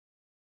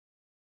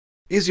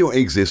Is your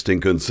existing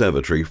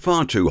conservatory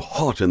far too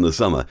hot in the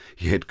summer,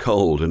 yet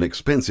cold and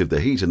expensive to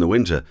heat in the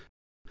winter,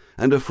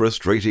 and a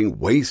frustrating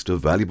waste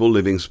of valuable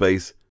living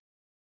space?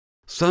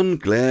 Sun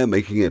glare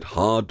making it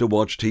hard to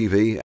watch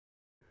TV?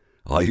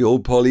 Are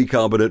your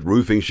polycarbonate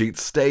roofing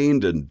sheets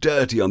stained and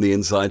dirty on the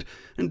inside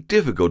and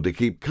difficult to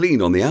keep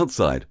clean on the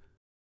outside?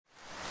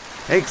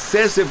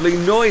 Excessively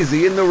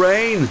noisy in the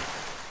rain?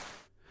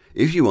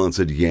 If you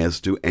answered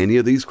yes to any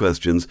of these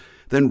questions,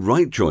 then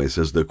Right Choice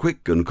has the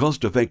quick and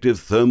cost-effective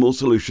thermal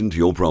solution to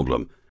your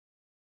problem.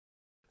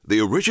 The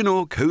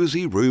original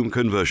Cosy Room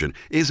Conversion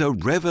is a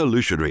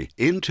revolutionary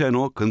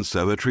internal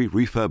conservatory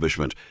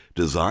refurbishment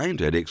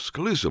designed and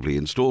exclusively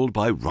installed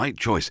by Right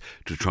Choice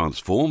to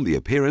transform the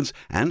appearance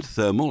and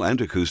thermal and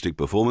acoustic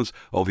performance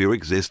of your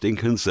existing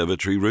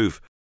conservatory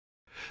roof.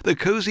 The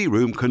Cosy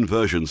Room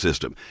Conversion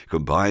system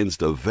combines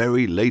the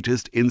very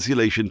latest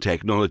insulation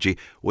technology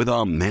with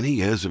our many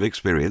years of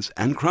experience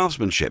and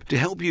craftsmanship to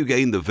help you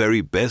gain the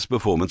very best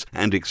performance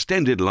and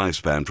extended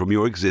lifespan from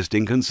your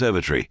existing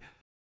conservatory.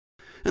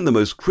 And the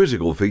most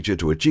critical feature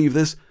to achieve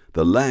this,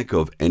 the lack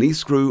of any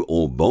screw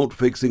or bolt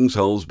fixing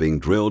holes being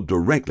drilled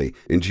directly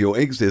into your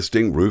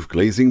existing roof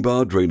glazing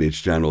bar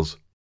drainage channels.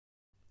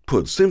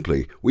 Put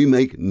simply, we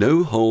make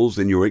no holes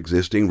in your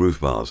existing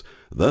roof bars,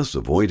 thus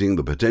avoiding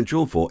the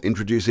potential for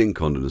introducing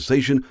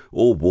condensation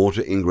or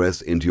water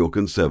ingress into your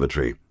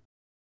conservatory.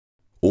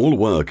 All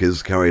work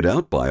is carried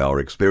out by our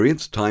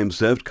experienced,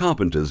 time-served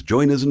carpenters,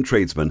 joiners and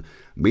tradesmen,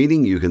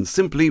 meaning you can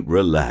simply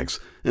relax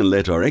and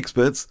let our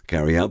experts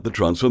carry out the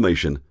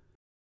transformation.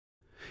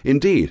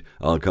 Indeed,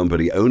 our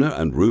company owner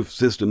and roof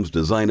systems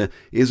designer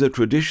is a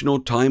traditional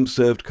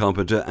time-served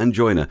carpenter and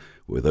joiner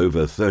with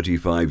over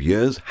 35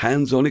 years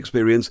hands-on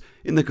experience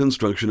in the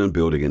construction and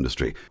building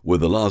industry,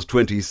 with the last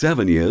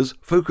 27 years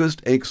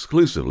focused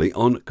exclusively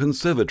on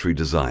conservatory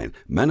design,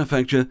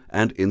 manufacture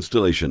and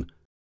installation.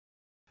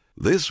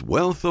 This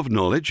wealth of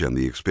knowledge and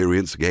the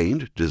experience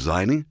gained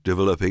designing,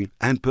 developing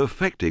and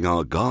perfecting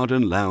our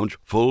garden lounge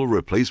full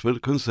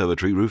replacement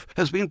conservatory roof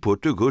has been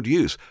put to good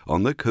use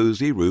on the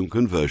Cosy Room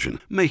Conversion,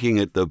 making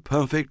it the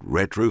perfect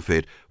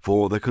retrofit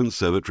for the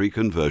conservatory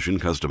conversion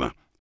customer.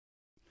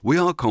 We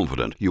are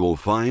confident you will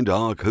find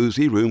our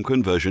Cosy Room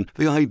Conversion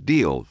the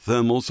ideal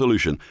thermal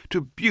solution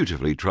to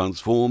beautifully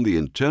transform the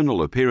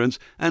internal appearance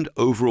and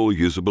overall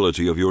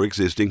usability of your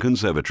existing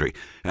conservatory,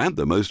 and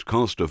the most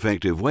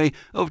cost-effective way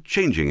of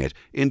changing it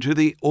into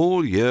the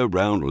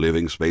all-year-round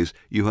living space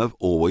you have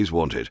always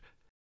wanted.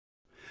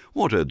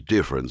 What a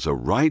difference a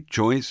Right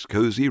Choice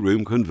Cosy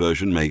Room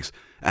Conversion makes,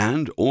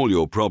 and all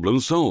your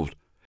problems solved.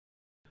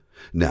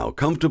 Now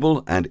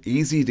comfortable and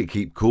easy to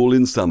keep cool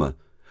in summer.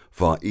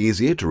 Far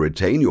easier to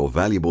retain your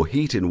valuable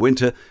heat in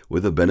winter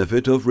with the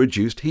benefit of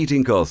reduced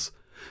heating costs,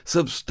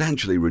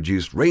 substantially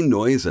reduced rain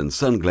noise and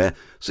sun glare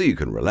so you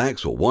can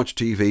relax or watch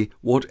TV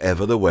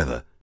whatever the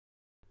weather.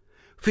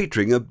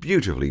 Featuring a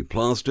beautifully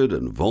plastered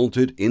and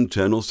vaulted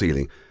internal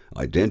ceiling,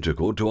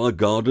 identical to our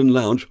garden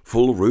lounge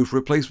full roof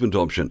replacement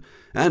option,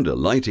 and a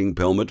lighting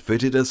pelmet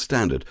fitted as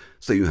standard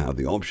so you have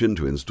the option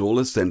to install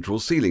a central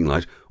ceiling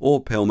light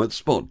or pelmet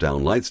spot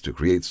down lights to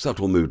create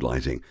subtle mood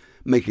lighting,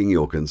 making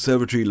your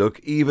conservatory look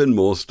even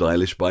more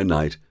stylish by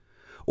night.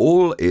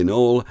 All in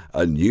all,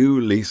 a new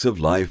lease of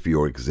life for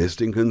your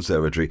existing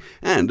conservatory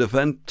and a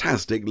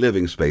fantastic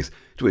living space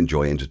to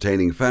enjoy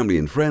entertaining family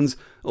and friends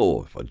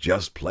or for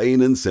just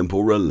plain and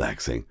simple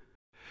relaxing.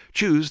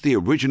 Choose the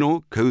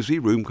original Cosy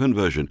Room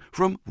Conversion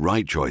from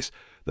Right Choice,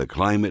 the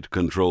climate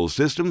control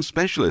system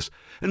specialist,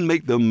 and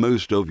make the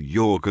most of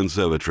your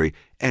conservatory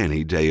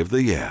any day of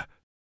the year.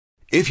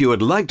 If you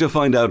would like to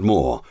find out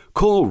more,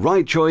 call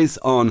Right Choice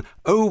on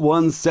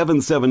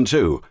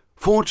 01772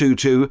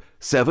 422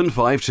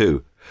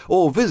 752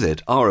 or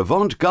visit our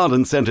Avant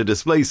Garden Centre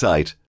display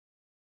site.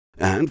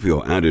 And for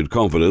your added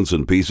confidence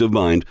and peace of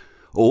mind,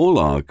 all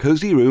our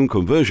Cosy Room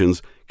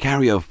Conversions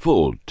carry a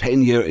full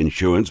 10-year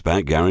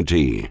insurance-backed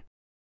guarantee.